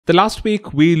The last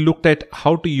week we looked at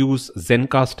how to use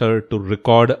Zencastr to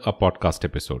record a podcast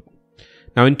episode.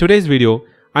 Now in today's video,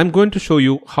 I'm going to show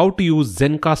you how to use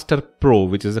Zencastr Pro,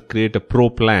 which is a Create a Pro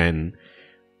plan.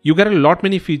 You get a lot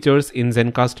many features in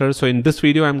Zencastr. So in this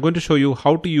video, I'm going to show you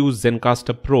how to use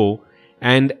Zencastr Pro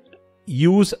and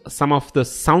use some of the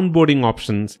soundboarding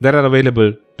options that are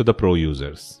available to the Pro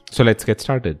users. So let's get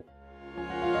started.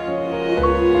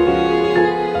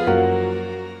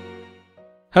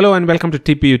 Hello and welcome to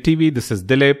TPU TV. This is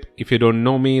Dilip. If you don't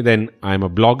know me, then I'm a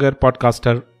blogger,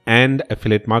 podcaster, and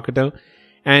affiliate marketer.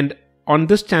 And on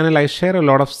this channel, I share a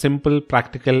lot of simple,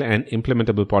 practical, and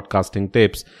implementable podcasting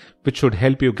tips, which should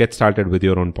help you get started with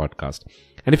your own podcast.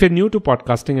 And if you're new to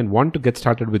podcasting and want to get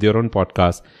started with your own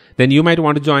podcast, then you might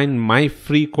want to join my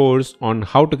free course on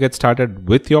how to get started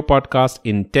with your podcast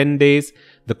in 10 days.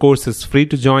 The course is free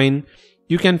to join.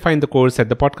 You can find the course at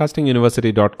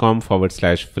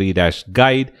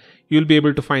thepodcastinguniversity.com/free-guide. You'll be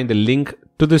able to find the link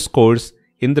to this course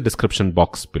in the description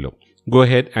box below. Go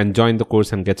ahead and join the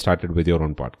course and get started with your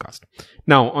own podcast.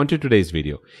 Now, on to today's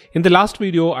video. In the last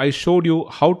video, I showed you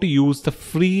how to use the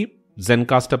free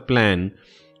Zencastr plan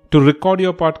to record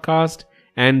your podcast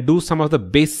and do some of the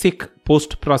basic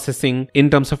post-processing in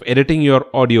terms of editing your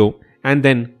audio and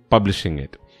then publishing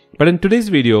it. But in today's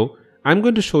video, I'm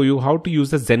going to show you how to use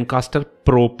the Zencastr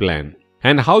Pro plan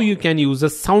and how you can use a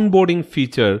soundboarding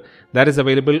feature that is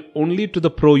available only to the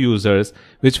Pro users,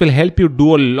 which will help you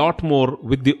do a lot more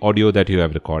with the audio that you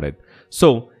have recorded.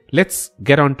 So let's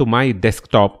get onto my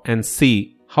desktop and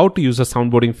see how to use a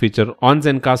soundboarding feature on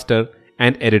Zencastr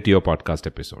and edit your podcast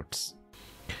episodes.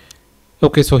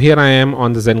 Okay, so here I am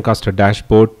on the Zencastr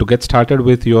dashboard. To get started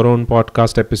with your own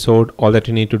podcast episode, all that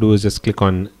you need to do is just click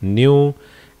on New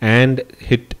and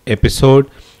hit Episode.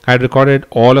 I recorded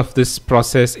all of this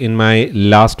process in my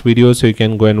last video, so you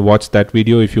can go and watch that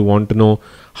video if you want to know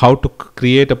how to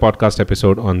create a podcast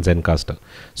episode on Zencastr.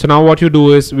 So now what you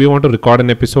do is, we want to record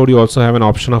an episode. You also have an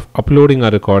option of uploading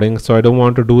a recording. So I don't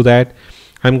want to do that.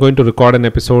 I'm going to record an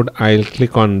episode. I'll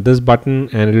click on this button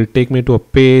and it will take me to a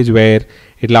page where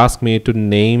it'll ask me to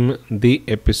name the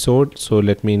episode. So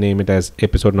let me name it as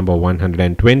episode number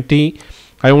 120.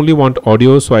 I only want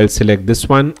audio, so I'll select this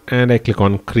one and I click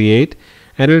on create,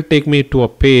 and it'll take me to a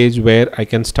page where I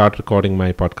can start recording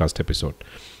my podcast episode.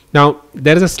 Now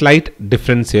there is a slight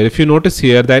difference here. If you notice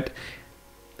here that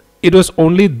it was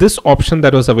only this option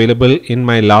that was available in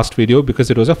my last video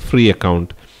because it was a free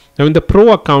account. Now in the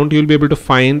Pro account, you'll be able to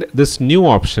find this new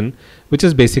option, which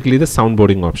is basically the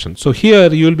soundboarding option. So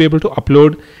here you'll be able to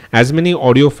upload as many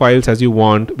audio files as you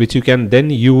want, which you can then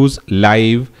use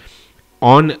live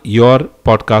on your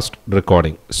podcast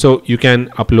recording. So you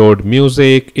can upload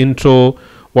music, intro,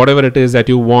 whatever it is that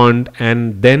you want,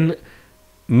 and then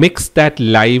mix that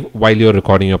live while you're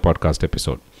recording your podcast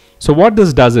episode. So what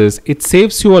this does is, it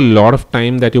saves you a lot of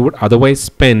time that you would otherwise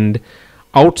spend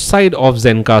outside of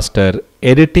Zencastr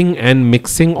editing and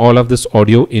mixing all of this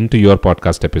audio into your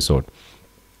podcast episode.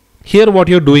 Here what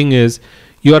you're doing is,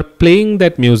 you are playing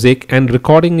that music and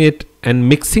recording it and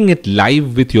mixing it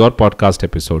live with your podcast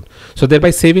episode. So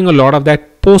thereby saving a lot of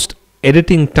that post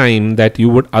editing time that you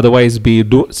would otherwise be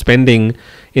spending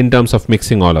in terms of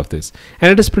mixing all of this.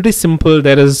 And it is pretty simple.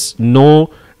 There is no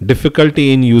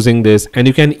difficulty in using this, and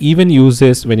you can even use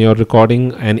this when you're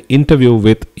recording an interview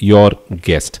with your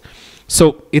guest.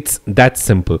 So it's that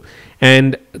simple.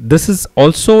 And this is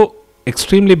also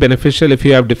extremely beneficial if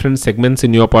you have different segments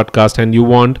in your podcast and you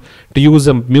want to use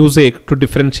a music to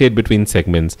differentiate between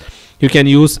segments. You can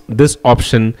use this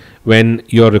option when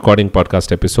you're recording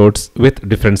podcast episodes with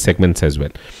different segments as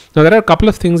well. Now there are a couple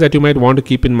of things that you might want to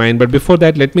keep in mind, but before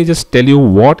that, let me just tell you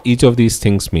what each of these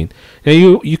things mean. Now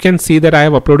you can see that I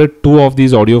have uploaded 2 of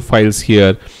these audio files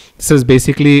here. This is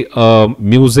basically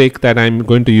music that I'm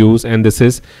going to use, and this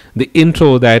is the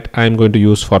intro that I'm going to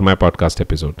use for my podcast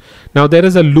episode. Now there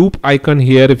is a loop icon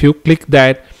here. If you click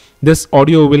that, this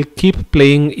audio will keep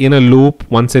playing in a loop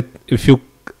if you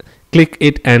click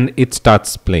it and it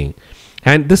starts playing.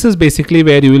 And this is basically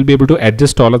where you will be able to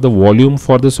adjust all of the volume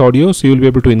for this audio. So you'll be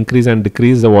able to increase and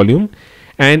decrease the volume,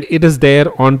 and it is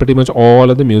there on pretty much all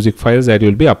of the music files that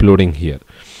you'll be uploading here.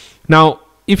 Now,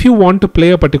 if you want to play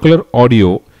a particular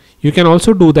audio, you can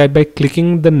also do that by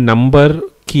clicking the number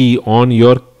key on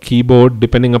your keyboard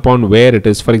depending upon where it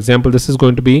is. For example, this is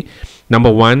going to be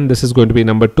number 1, this is going to be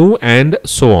number 2, and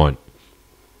so on.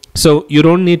 So you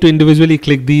don't need to individually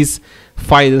click these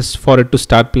files for it to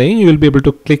start playing. You will be able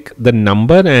to click the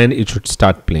number and it should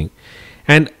start playing.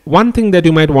 And one thing that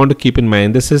you might want to keep in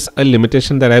mind, this is a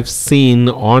limitation that I've seen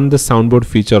on the soundboard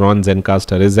feature on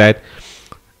Zencastr, is that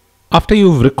after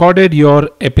you've recorded your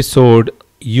episode,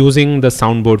 using the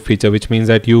soundboard feature, which means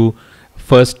that you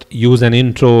first use an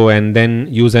intro and then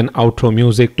use an outro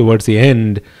music towards the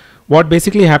end. What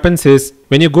basically happens is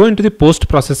when you go into the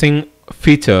post-processing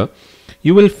feature,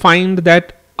 you will find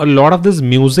that a lot of this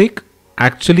music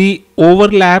actually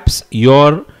overlaps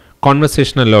your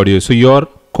conversational audio, so your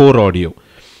core audio.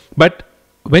 But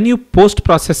when you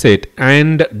post-process it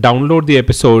and download the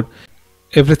episode,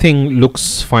 everything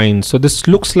looks fine. So this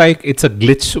looks like it's a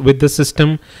glitch with the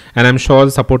system, and I'm sure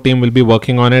the support team will be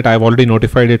working on it. I've already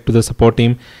notified it to the support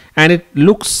team, and it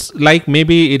looks like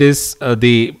maybe it is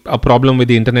a problem with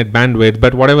the internet bandwidth.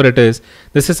 But whatever it is,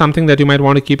 this is something that you might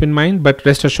want to keep in mind. But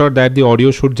rest assured that the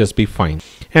audio should just be fine,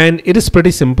 and it is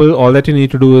pretty simple. All that you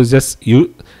need to do is just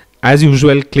as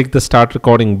usual, click the start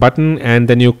recording button, and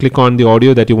then you click on the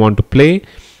audio that you want to play,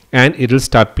 and it will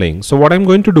start playing. So what I'm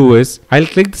going to do is I'll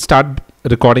click the start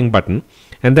recording button,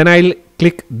 and then I'll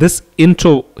click this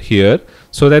intro here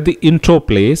so that the intro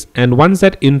plays. And once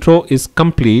that intro is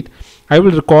complete, I will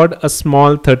record a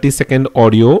small 30-second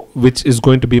audio, which is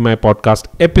going to be my podcast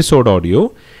episode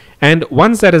audio. And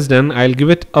once that is done, I'll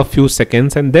give it a few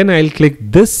seconds, and then I'll click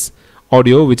this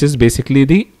audio, which is basically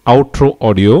the outro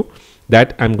audio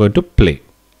that I'm going to play.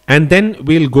 And then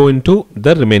we'll go into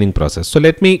the remaining process. So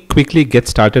let me quickly get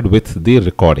started with the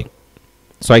recording.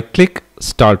 So I click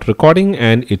start recording,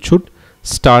 and it should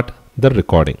start the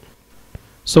recording.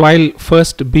 So I'll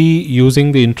first be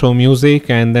using the intro music,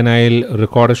 and then I'll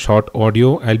record a short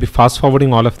audio. I'll be fast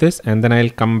forwarding all of this, and then I'll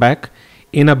come back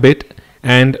in a bit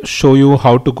and show you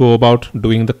how to go about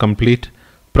doing the complete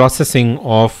processing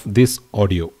of this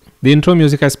audio. The intro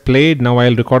music has played. Now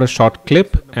I'll record a short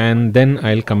clip, and then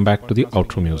I'll come back to the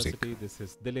outro music. This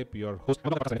is Dilip, your host.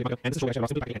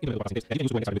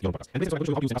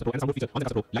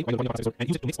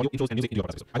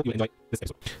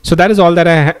 So that is all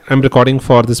that I'm recording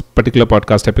for this particular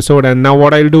podcast episode. And now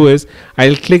what I'll do is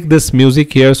I'll click this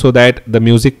music here so that the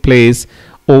music plays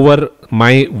over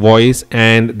my voice,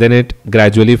 and then it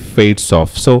gradually fades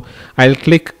off. So I'll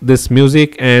click this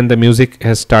music, and the music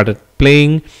has started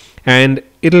playing, and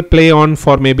it'll play on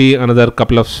for maybe another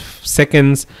couple of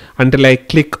seconds until I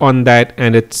click on that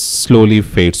and it slowly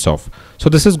fades off. So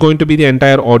this is going to be the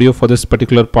entire audio for this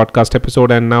particular podcast episode,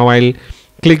 and now I'll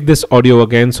click this audio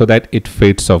again so that it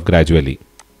fades off gradually.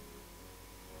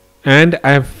 And I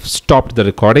have stopped the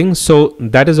recording. So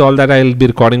that is all that I'll be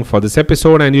recording for this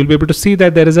episode, and you'll be able to see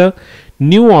that there is a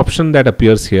new option that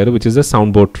appears here, which is a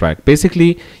soundboard track.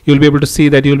 Basically, you'll be able to see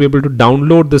that you'll be able to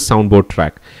download the soundboard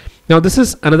track. Now this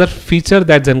is another feature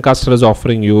that Zencastr is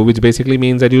offering you, which basically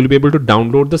means that you'll be able to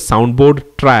download the soundboard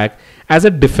track as a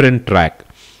different track.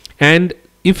 And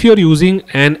if you're using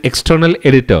an external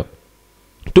editor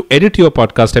to edit your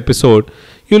podcast episode,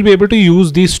 you'll be able to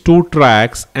use these two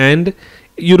tracks, and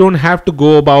you don't have to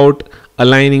go about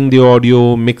aligning the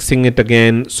audio, mixing it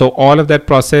again. So all of that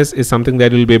process is something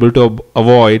that you'll be able to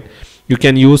avoid. You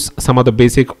can use some of the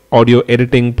basic audio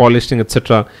editing, polishing,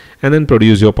 etc., and then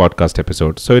produce your podcast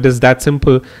episode. So it is that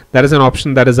simple. That is an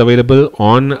option that is available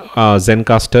on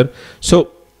Zencastr.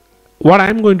 So what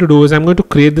I'm going to do is I'm going to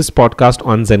create this podcast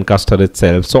on Zencastr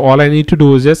itself. So all I need to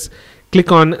do is just click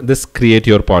on this create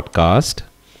your podcast,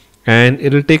 and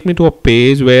it will take me to a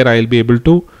page where I'll be able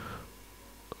to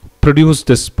produce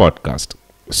this podcast.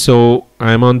 So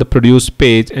I'm on the produce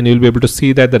page, and you'll be able to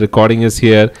see that the recording is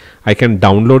here. I can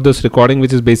download this recording,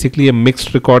 which is basically a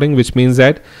mixed recording, which means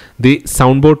that the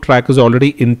soundboard track is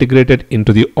already integrated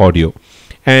into the audio.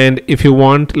 And if you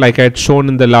want, like I had shown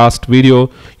in the last video,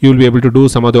 you'll be able to do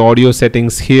some of the audio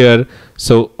settings here.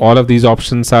 So all of these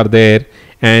options are there,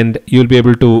 and you'll be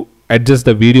able to adjust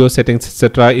the video settings,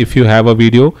 etc., if you have a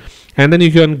video. And then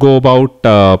you can go about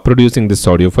producing this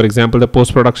audio. For example, the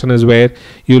post-production is where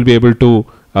you'll be able to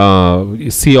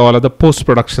see all of the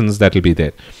post-productions that will be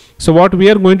there. So what we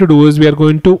are going to do is we are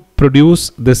going to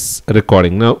produce this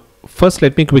recording. Now first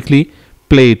let me quickly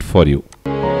play it for you.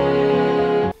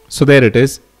 So there it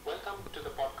is.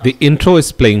 The intro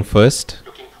is playing first.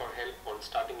 Looking for help on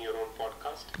starting your own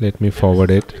podcast. Let me forward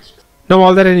it. Now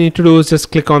all that I need to do is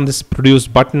just click on this produce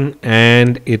button,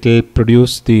 and it will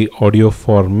produce the audio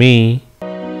for me.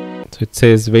 So it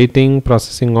says waiting,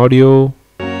 processing audio.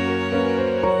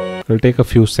 It will take a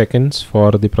few seconds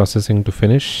for the processing to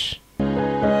finish.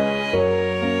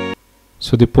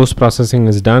 So the post processing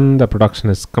is done. The production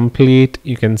is complete.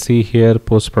 You can see here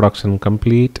post production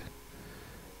complete,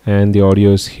 and the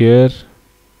audio is here.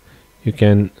 You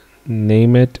can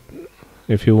name it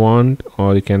if you want,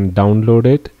 or you can download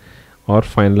it, or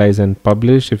finalize and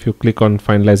publish. If you click on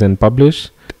finalize and publish,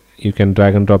 you can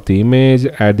drag and drop the image,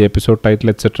 add the episode title,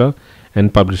 etc.,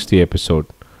 and publish the episode.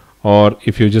 or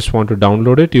if you just want to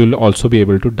download it, you'll also be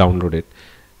able to download it.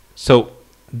 So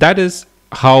that is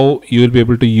how you will be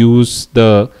able to use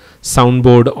the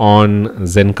soundboard on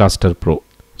Zencastr Pro.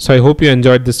 So I hope you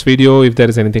enjoyed this video. If there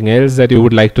is anything else that you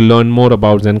would like to learn more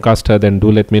about Zencastr, then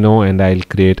do let me know and I'll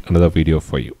create another video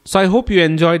for you. So I hope you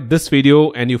enjoyed this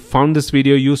video and you found this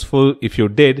video useful. If you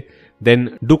did,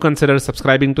 then do consider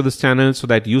subscribing to this channel so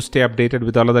that you stay updated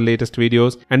with all of the latest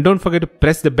videos. And don't forget to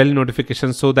press the bell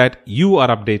notification so that you are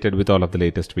updated with all of the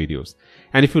latest videos.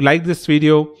 And if you like this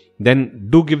video, then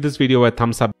do give this video a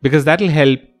thumbs up, because that will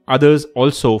help others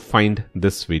also find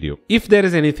this video. If there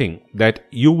is anything that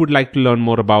you would like to learn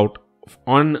more about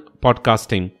on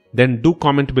podcasting, then do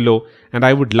comment below and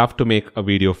I would love to make a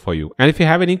video for you. And if you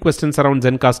have any questions around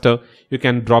Zencastr, you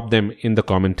can drop them in the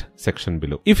comment section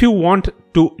below. If you want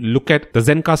to look at the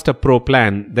Zencastr Pro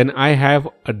plan, then I have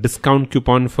a discount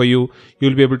coupon for you.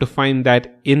 You'll be able to find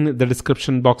that in the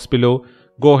description box below.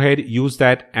 Go ahead, use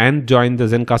that and join the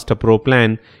Zencastr Pro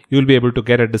plan. You'll be able to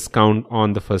get a discount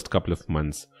on the first couple of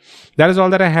months. That is all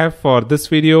that I have for this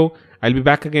video. I'll be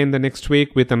back again the next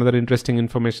week with another interesting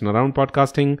information around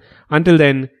podcasting. Until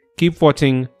then, keep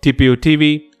watching TPU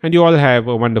TV and you all have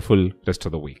a wonderful rest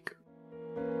of the week.